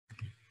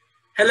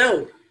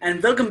Hello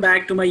and welcome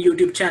back to my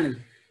YouTube channel.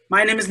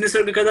 My name is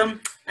Nisarg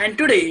Kadam and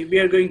today we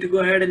are going to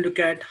go ahead and look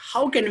at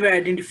how can we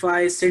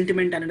identify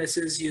sentiment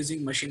analysis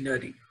using machine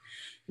learning.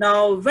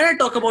 Now when I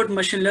talk about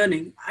machine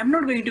learning, I'm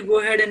not going to go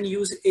ahead and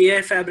use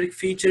AI fabric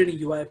feature in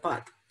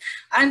UiPath.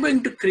 I'm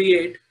going to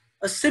create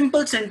a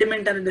simple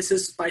sentiment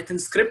analysis Python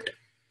script.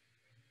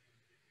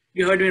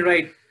 You heard me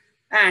right.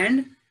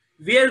 And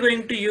we are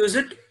going to use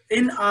it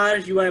in our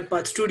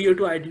UiPath studio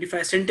to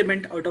identify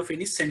sentiment out of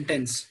any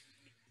sentence.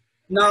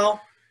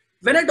 Now,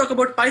 when I talk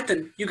about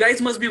Python, you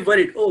guys must be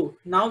worried. Oh,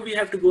 now we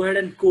have to go ahead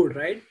and code,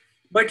 right?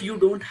 But you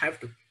don't have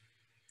to.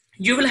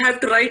 You will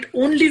have to write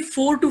only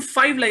 4 to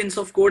 5 lines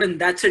of code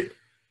and that's it.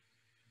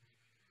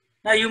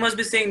 Now you must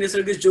be saying this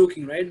is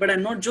joking, right? But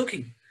I'm not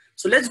joking.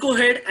 So let's go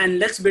ahead and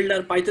let's build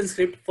our Python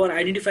script for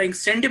identifying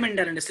sentiment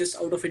analysis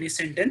out of any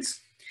sentence.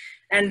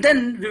 And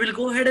then we will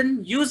go ahead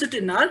and use it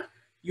in our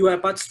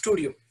UiPath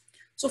Studio.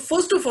 So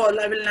first of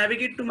all, I will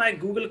navigate to my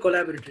Google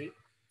Collaboratory.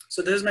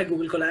 So this is my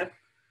Google Colab.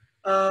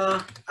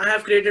 I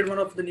have created one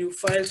of the new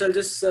files. So I'll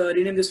just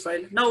rename this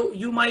file. Now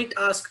you might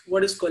ask,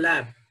 what is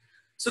collab?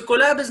 So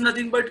collab is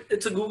nothing but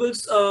it's a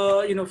Google's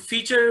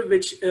feature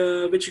which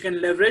you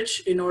can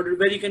leverage in order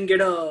where you can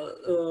get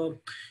a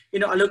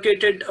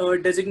allocated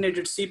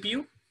designated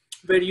CPU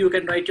where you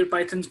can write your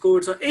Python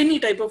codes or any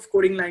type of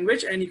coding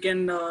language and you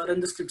can run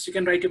the scripts. You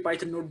can write your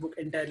Python notebook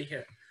entirely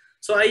here.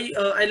 So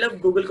I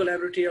love Google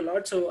Collaboratory a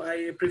lot. So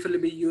I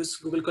preferably use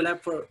Google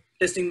Colab for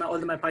testing all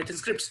my Python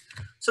scripts.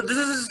 So this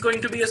is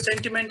going to be a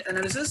sentiment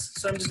analysis.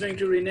 So I'm just going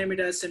to rename it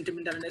as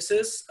sentiment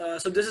analysis.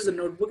 So this is a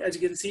notebook, as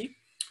you can see,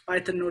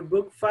 Python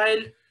notebook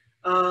file.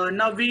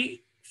 Now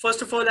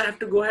first of all, I have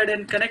to go ahead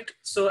and connect.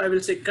 So I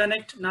will say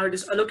connect. Now it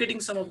is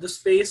allocating some of the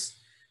space,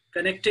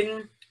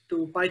 connecting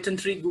to Python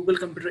 3 Google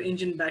Computer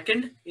Engine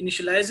backend,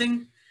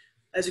 initializing,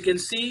 as you can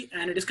see,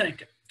 and it is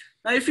connected.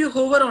 Now, if you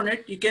hover on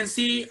it, you can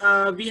see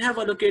we have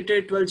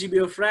allocated 12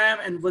 GB of RAM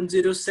and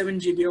 107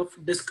 GB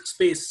of disk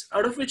space,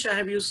 out of which I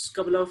have used a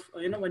couple of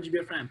 1 GB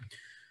of RAM.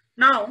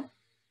 Now,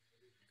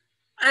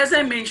 as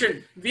I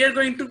mentioned, we are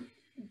going to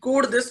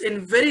code this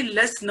in very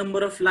less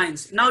number of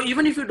lines. Now,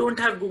 even if you don't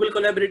have Google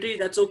Collaboratory,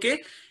 that's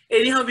okay.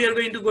 Anyhow, we are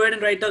going to go ahead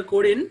and write our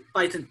code in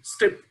Python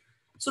script.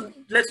 So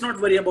let's not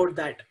worry about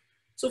that.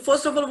 So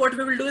first of all, what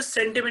we will do is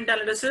sentiment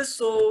analysis.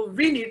 So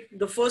we need,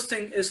 the first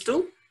thing is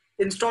to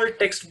install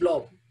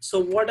textblob. So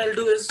what I'll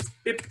do is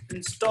pip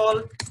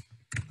install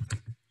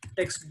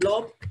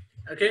textblob.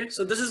 Okay,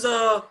 so this is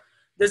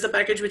the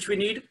package which we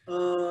need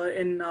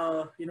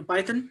in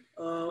Python.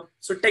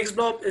 So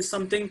textblob is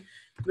something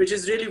which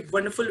is really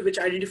wonderful, which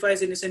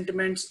identifies any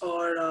sentiments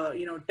or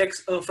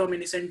text from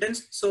any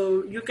sentence.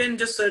 So you can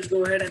just search,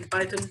 go ahead and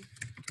Python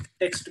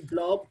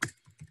textblob.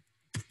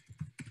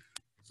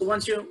 So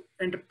once you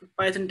enter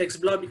Python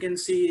textblob, you can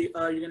see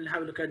you can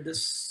have a look at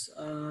this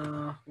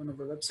one of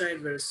the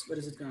website. Where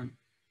is it gone?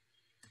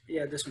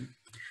 Yeah, this one.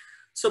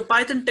 So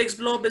Python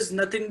textblob is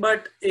nothing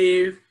but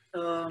a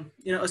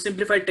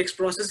simplified text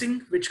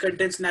processing which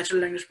contains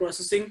natural language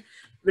processing,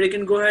 where you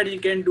can go ahead,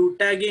 you can do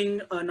tagging,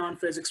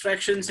 non-phrase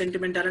extraction,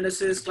 sentiment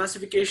analysis,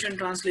 classification,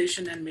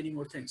 translation, and many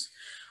more things.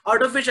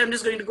 Out of which I'm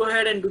just going to go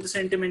ahead and do the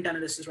sentiment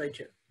analysis right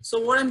here. So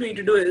what I'm going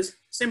to do is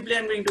simply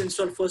I'm going to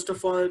install first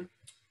of all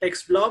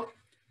textblob.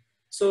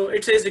 So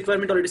it says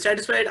requirement already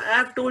satisfied. I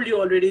have told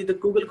you already the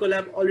Google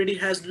Colab already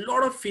has a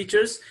lot of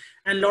features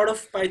and a lot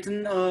of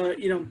Python,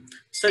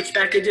 such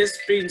packages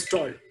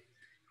pre-installed.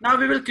 Now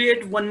we will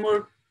create one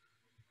more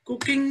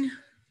cooking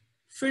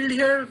field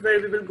here where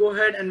we will go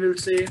ahead and we'll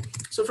say,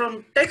 so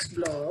from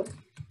textblob,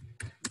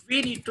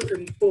 we need to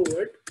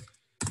import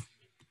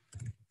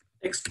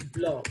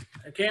textblob,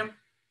 okay?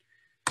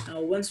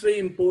 Now once we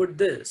import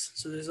this,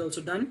 so this is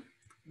also done,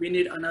 we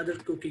need another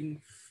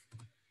cooking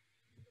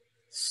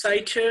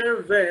site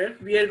here where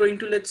we are going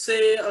to, let's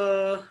say,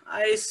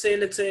 this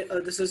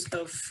is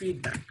a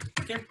feedback,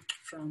 okay,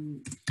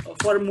 from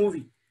for a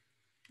movie.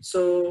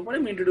 So what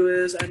I'm going to do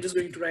is I'm just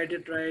going to write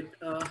it right.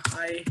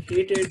 I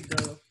hated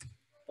the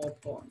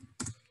popcorn.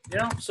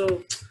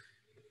 So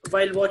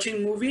while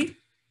watching movie,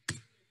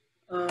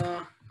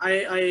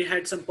 I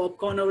had some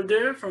popcorn over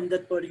there from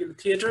that particular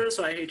theater.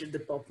 So I hated the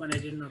popcorn. I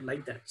did not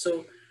like that.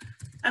 So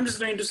I'm just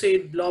going to say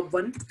blob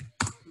one,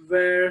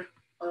 where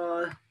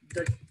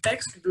the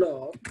text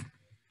blob,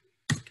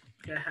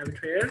 okay, I have it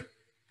here,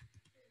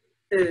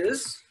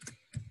 is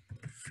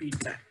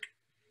feedback.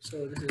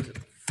 So this is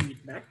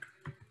feedback,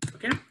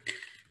 okay?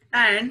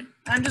 And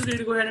I'm just going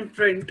to go ahead and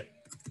print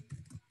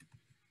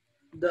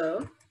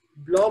the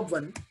blob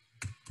one.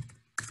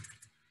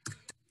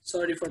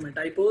 Sorry for my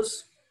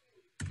typos.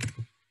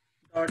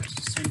 Dot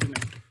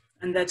sentiment.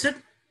 And that's it.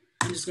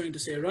 I'm just going to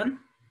say run.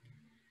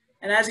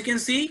 And as you can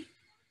see,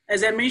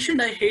 as I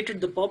mentioned, I hated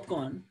the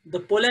popcorn. The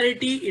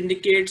polarity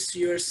indicates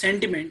your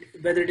sentiment,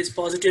 whether it is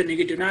positive or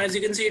negative. Now, as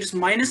you can see, it is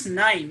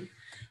 -9,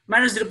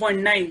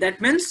 -0.9.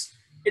 That means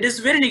it is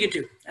very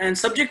negative. And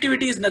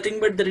subjectivity is nothing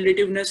but the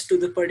relativeness to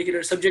the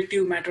particular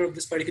subjective matter of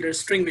this particular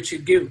string which you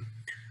give.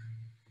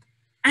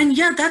 And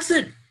yeah, that's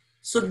it.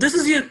 So this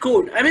is your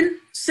code. I mean,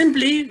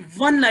 simply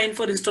one line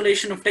for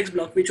installation of text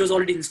block, which was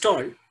already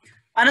installed.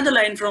 Another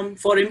line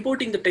for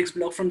importing the text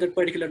block from that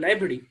particular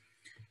library.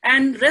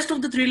 And rest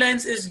of the 3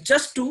 lines is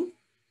just to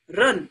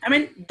run. I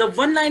mean, the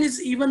one line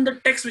is even the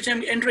text which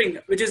I'm entering,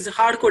 which is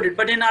hard coded,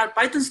 but in our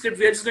Python script,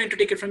 we are just going to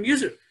take it from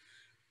user.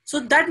 So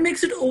that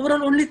makes it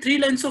overall only 3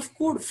 lines of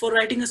code for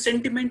writing a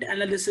sentiment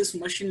analysis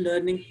machine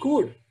learning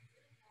code.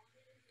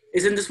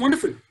 Isn't this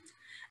wonderful?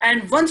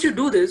 And once you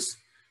do this,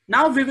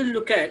 now we will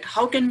look at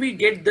how can we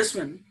get this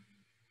one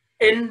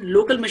in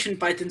local machine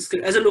Python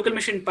script as a local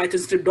machine Python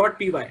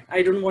script.py.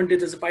 I don't want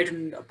it as a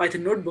Python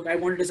notebook. I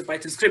want it as a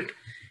Python script,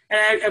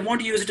 and I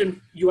want to use it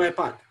in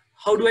UiPath.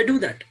 How do I do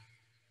that?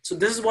 So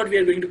this is what we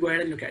are going to go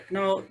ahead and look at.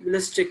 Now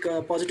let's check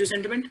positive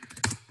sentiment.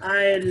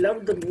 I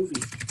love the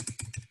movie.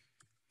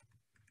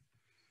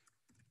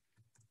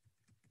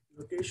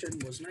 Location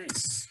was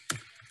nice.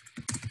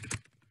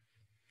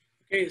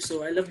 Okay,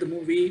 so I love the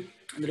movie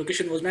and the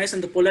location was nice,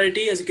 and the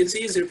polarity, as you can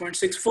see, is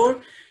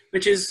 0.64,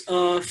 which is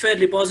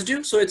fairly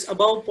positive. So it's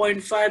above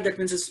 0.5, that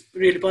means it's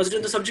really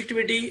positive. The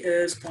subjectivity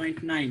is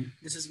 0.9,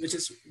 which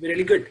is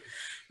really good.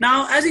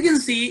 Now, as you can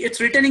see,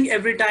 it's returning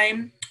every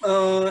time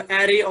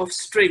array of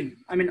string,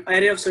 I mean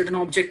array of certain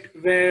object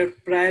where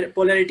prior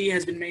polarity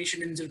has been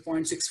mentioned in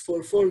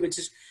 0.644,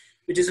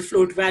 which is a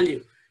float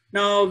value.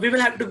 Now we will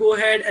have to go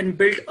ahead and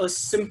build a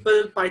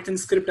simple Python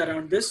script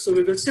around this. So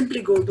we will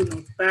simply go to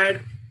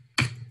Notepad,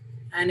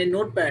 and in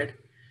Notepad,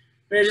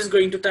 we're just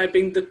going to type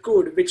in the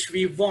code which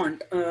we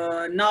want.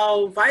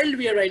 Now, while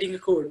we are writing a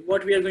code,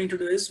 what we are going to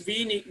do is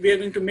we are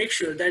going to make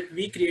sure that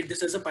we create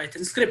this as a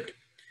Python script.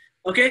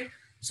 Okay,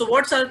 so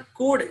what's our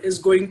code is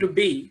going to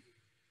be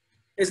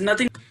is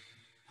nothing.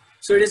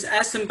 So it is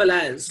as simple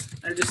as,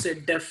 I'll just say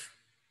def,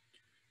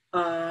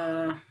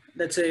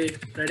 let's say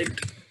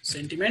predict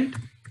sentiment.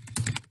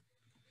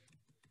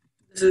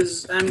 This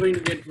is, I'm going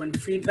to get one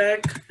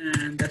feedback,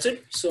 and that's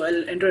it. So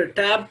I'll enter a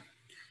tab.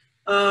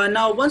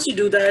 Now, once you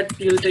do that,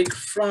 you'll take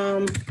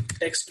from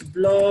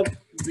textblob,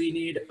 we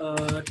need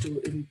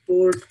to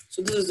import.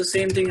 So this is the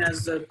same thing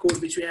as the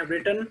code which we have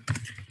written,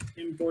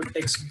 import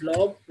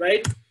textblob,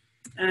 right?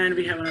 And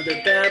we have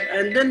another tab,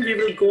 and then we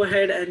will go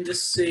ahead and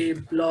just say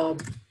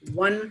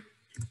blob1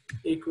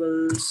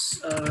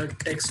 equals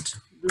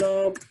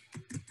textblob,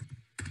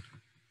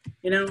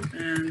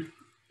 and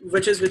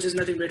which is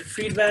nothing but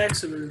feedback.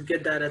 So we'll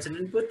get that as an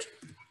input,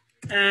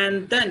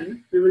 and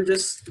then we will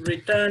just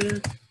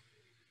return,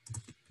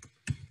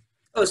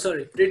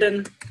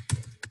 return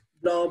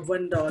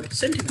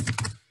blob1.sentiment.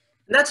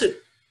 And that's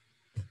it.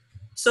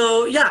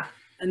 So yeah,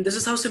 and this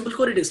is how simple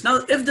code it is.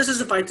 Now, if this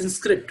is a Python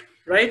script,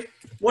 right,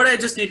 what I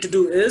just need to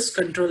do is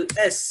Control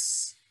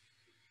S,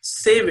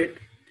 save it.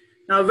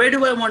 Now, where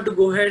do I want to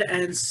go ahead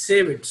and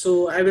save it?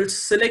 So I will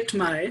select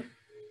my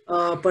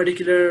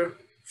particular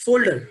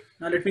folder.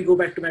 Now let me go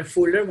back to my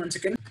folder once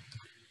again.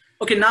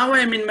 Okay, now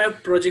I'm in my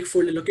project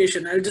folder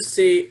location. I'll just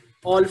say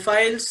all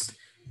files,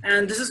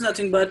 and this is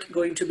nothing but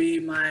going to be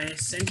my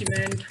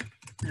sentiment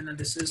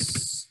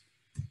analysis.py.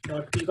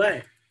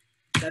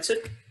 That's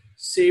it,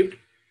 saved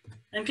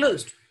and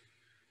closed.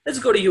 Let's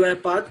go to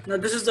UiPath. Now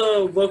this is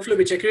the workflow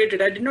which I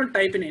created. I did not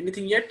type in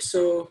anything yet,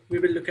 so we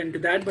will look into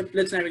that, but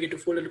let's navigate to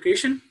folder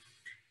location.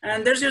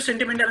 And there's your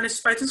sentiment analysis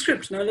Python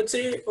scripts. Now let's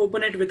say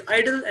open it with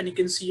idle, and you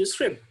can see your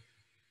script.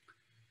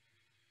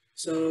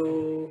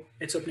 So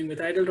it's opening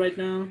with idle right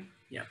now.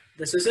 Yeah,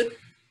 this is it.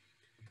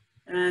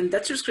 And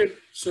that's your script.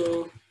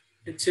 So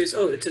it says,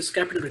 oh, it says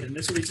capital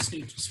written. So we just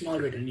need small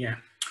written, yeah.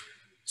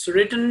 So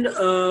written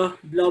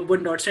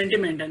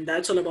blob1.sentiment, and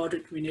that's all about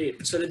it we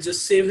need. So let's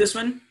just save this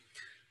one.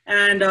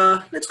 And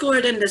let's go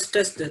ahead and let's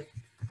test it.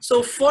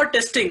 So for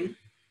testing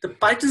the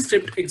Python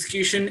script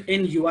execution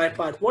in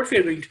UiPath, what we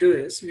are going to do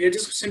is we are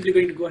just simply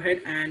going to go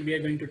ahead and we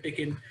are going to take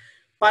in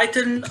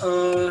Python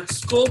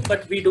scope,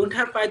 but we don't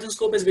have Python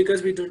scope is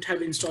because we don't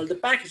have installed the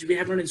package. We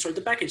have not installed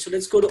the package. So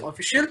let's go to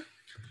official.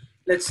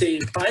 Let's say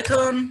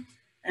Python,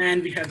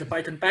 and we have the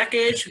Python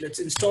package. Let's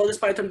install this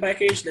Python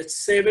package. Let's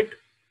save it.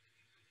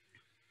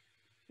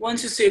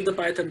 Once you save the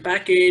Python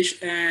package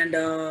and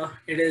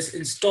it is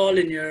installed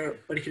in your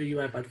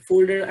particular UiPath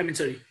folder,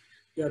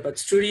 UiPath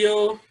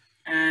Studio.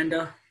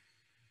 And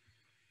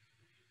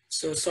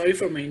so sorry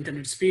for my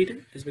internet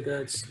speed, is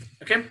because,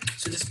 okay,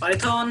 so just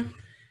Python,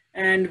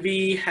 and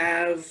we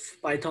have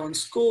Python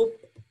scope.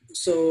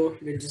 So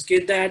we'll just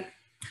get that.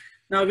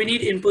 Now we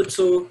need input,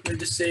 so we'll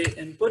just say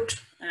input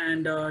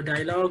and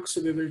dialog.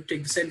 So we will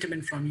take the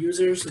sentiment from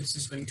user. So this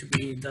is going to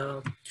be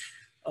the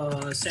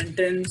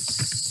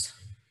sentence.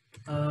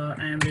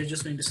 And we're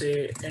just going to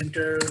say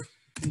enter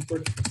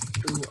input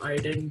to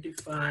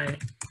identify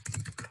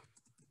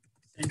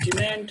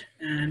sentiment,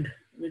 and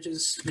which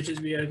is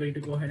we are going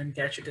to go ahead and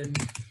catch it in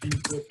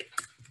input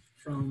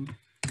from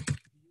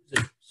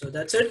user. So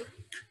that's it.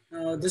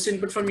 This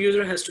input from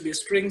user has to be a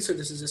string. So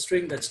this is a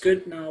string. That's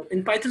good. Now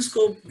in Python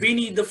scope, we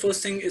need the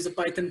first thing is a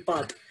Python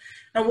path.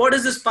 Now what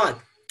is this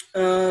path?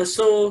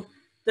 So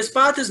this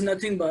path is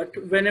nothing but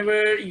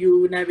whenever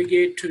you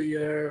navigate to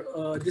your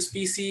this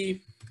PC,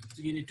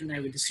 you need to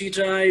navigate the C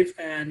drive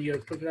and your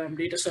program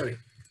data. Sorry,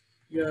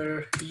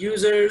 your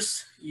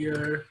users,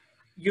 your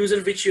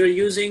user which you're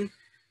using,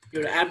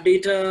 your app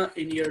data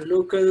in your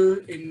local,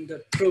 in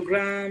the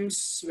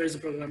programs. Where's the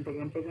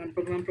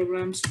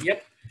programs?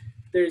 Yep,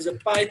 there is a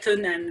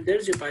Python and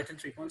there's your Python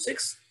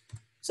 3.6.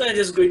 So I'm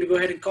just going to go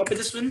ahead and copy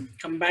this one,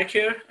 come back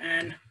here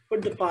and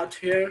put the path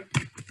here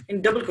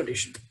in double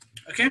quotation,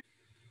 okay?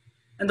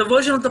 And the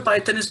version of the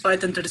Python is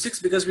Python 36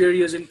 because we are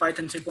using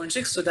Python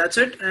 3.6, so that's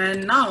it.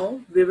 And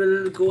now we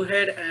will go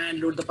ahead and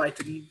load the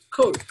Python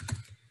code.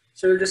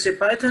 So we'll just say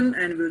Python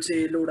and we'll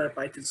say load our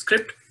Python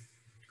script.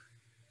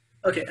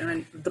 Okay,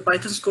 and the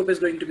Python scope is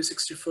going to be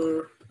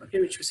 64, okay,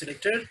 which we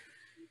selected.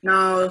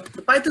 Now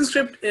the Python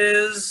script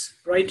is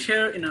right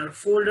here in our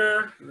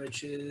folder,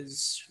 which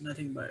is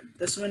nothing but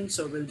this one.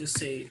 So we'll just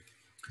say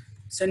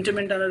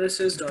sentiment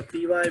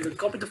analysis.py. We'll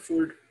copy the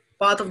full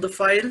path of the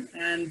file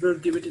and we'll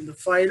give it in the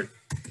file,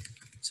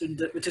 so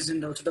which is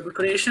in also double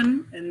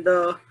quotation. And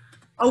the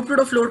output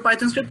of load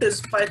Python script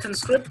is Python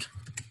script.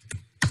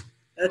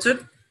 That's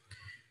it.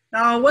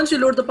 Now, once you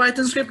load the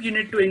Python script, you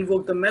need to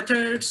invoke the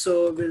method.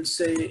 So we'll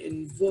say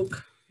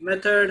invoke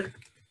method,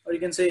 or you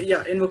can say,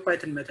 yeah, invoke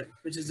Python method,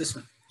 which is this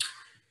one.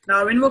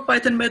 Now, invoke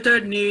Python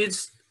method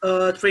needs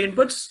 3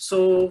 inputs.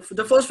 So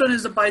the first one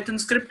is the Python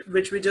script,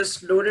 which we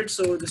just loaded.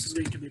 So this is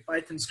going to be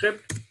Python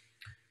script.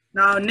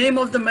 Now, name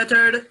of the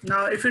method.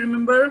 Now, if you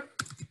remember,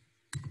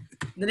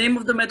 the name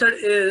of the method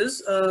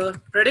is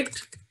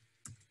predict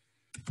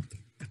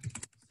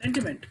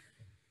sentiment,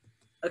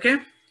 okay?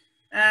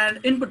 And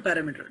input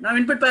parameter. Now,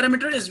 input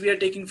parameter is we are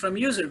taking from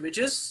user, which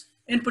is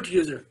input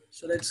user.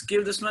 So let's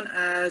give this one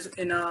as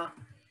in a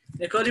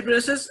curly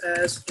braces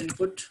as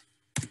input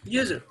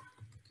user.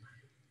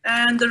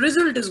 And the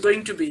result is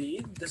going to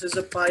be, this is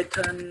a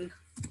Python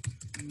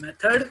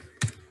method.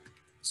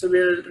 So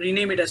we'll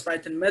rename it as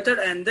Python method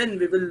and then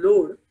we will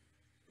load.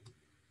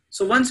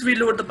 So once we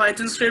load the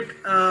Python script,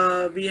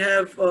 we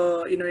have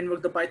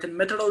invoke the Python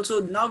method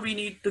also. Now we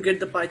need to get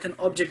the Python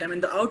object, I mean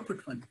the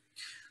output one.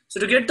 So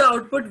to get the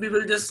output, we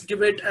will just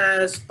give it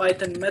as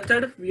Python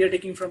method. We are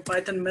taking from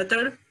Python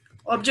method.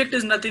 Object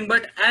is nothing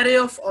but array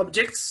of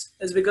objects,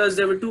 is because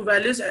there were 2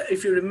 values,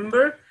 if you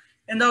remember,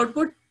 in the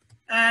output.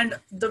 And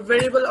the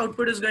variable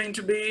output is going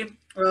to be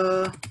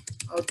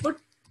output.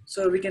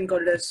 So we can call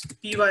it as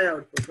py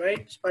output, right?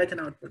 It's Python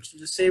output. So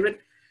just save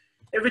it.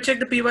 If we check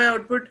the py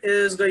output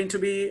is going to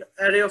be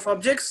array of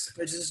objects,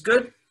 which is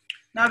good.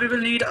 Now we will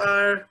need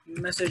our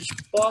message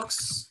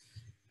box,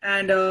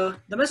 and the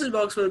message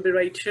box will be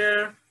right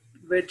here,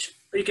 which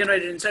you can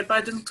write it inside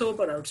Python scope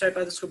or outside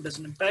Python scope,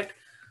 doesn't impact.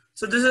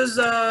 So this is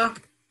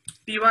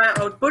py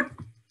output.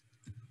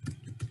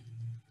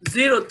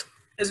 0th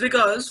is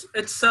because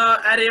it's an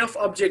array of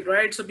object,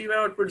 right? So py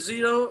output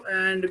 0,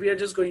 and we are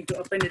just going to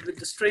append it with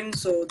the string.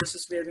 So this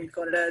is where we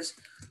call it as,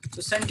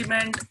 so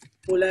sentiment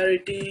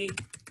polarity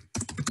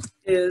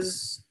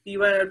is py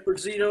output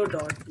 0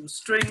 dot to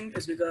string,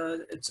 is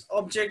because it's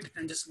object,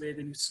 and just wait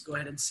and go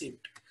ahead and save it.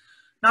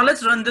 Now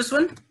let's run this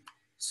one.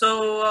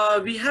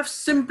 So we have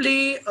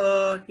simply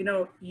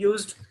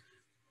used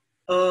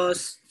 4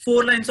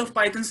 lines of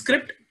Python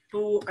script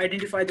to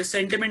identify the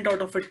sentiment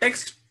out of a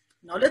text.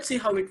 Now let's see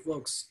how it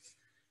works.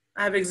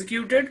 I have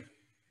executed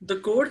the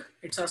code.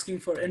 It's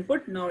asking for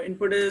input. Now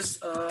input is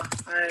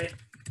I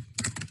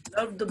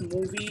love the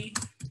movie.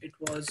 It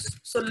was,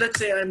 so let's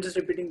say I'm just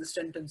repeating the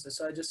sentences.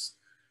 So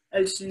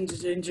I'll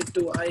change it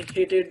to I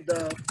hated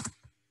the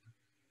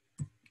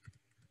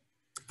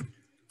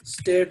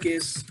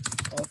staircase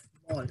of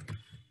mall.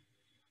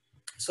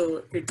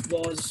 So it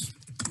was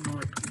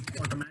not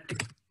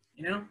automatic,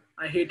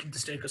 I hated the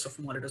staircase of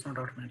mall. It was not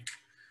automatic.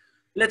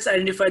 Let's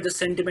identify the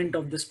sentiment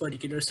of this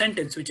particular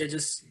sentence, which I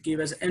just gave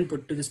as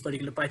input to this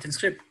particular Python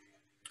script.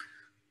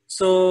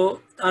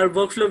 So our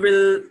workflow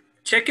will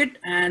check it,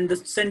 and the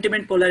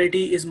sentiment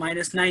polarity is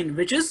 -9,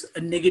 which is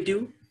a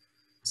negative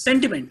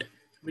sentiment,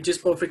 which is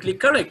perfectly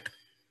correct.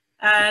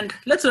 And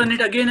let's run it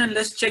again, and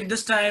let's check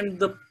this time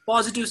the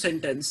positive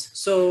sentence.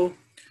 So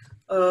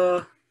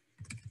the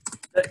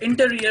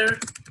interior,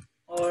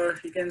 or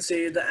you can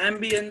say the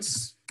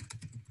ambience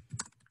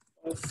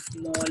of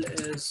mall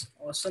is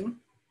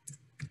awesome.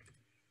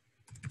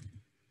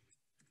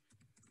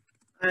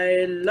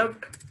 I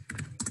loved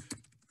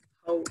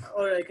how,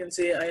 or I can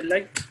say I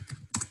liked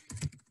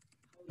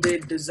how they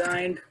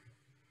designed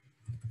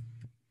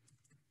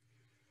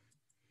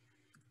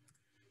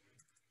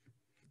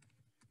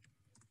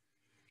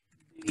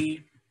the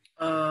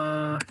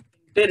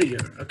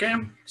interior. Okay,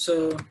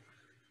 so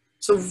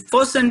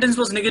first sentence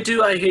was negative.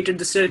 I hated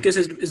the staircase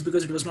is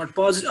because it was not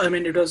positive. I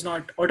mean, it was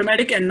not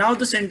automatic. And now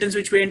the sentence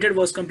which we entered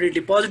was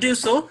completely positive.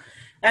 So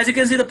as you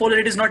can see, the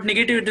polarity is not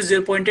negative, it is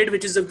 0.8,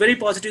 which is a very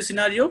positive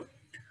scenario.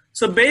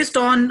 So based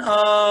on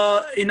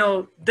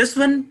this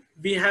one,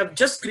 we have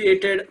just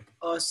created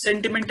a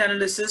sentiment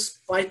analysis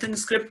Python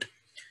script,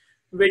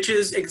 which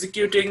is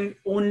executing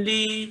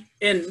only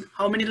in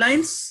how many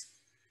lines?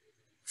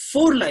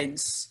 4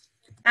 lines.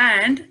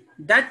 And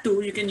that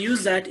too, you can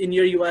use that in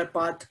your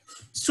UiPath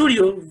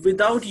Studio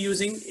without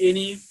using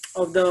any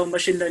of the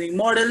machine learning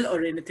model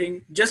or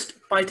anything, just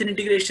Python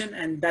integration,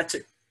 and that's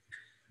it.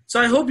 So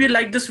I hope you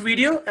like this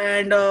video,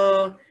 and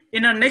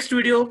in our next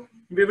video,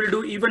 we will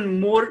do even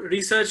more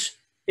research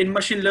in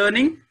machine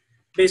learning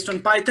based on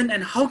Python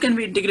and how can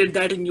we integrate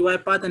that in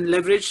UiPath and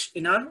leverage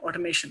in our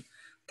automation.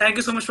 Thank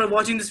you so much for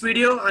watching this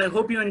video. I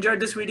hope you enjoyed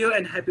this video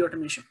and happy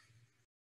automation.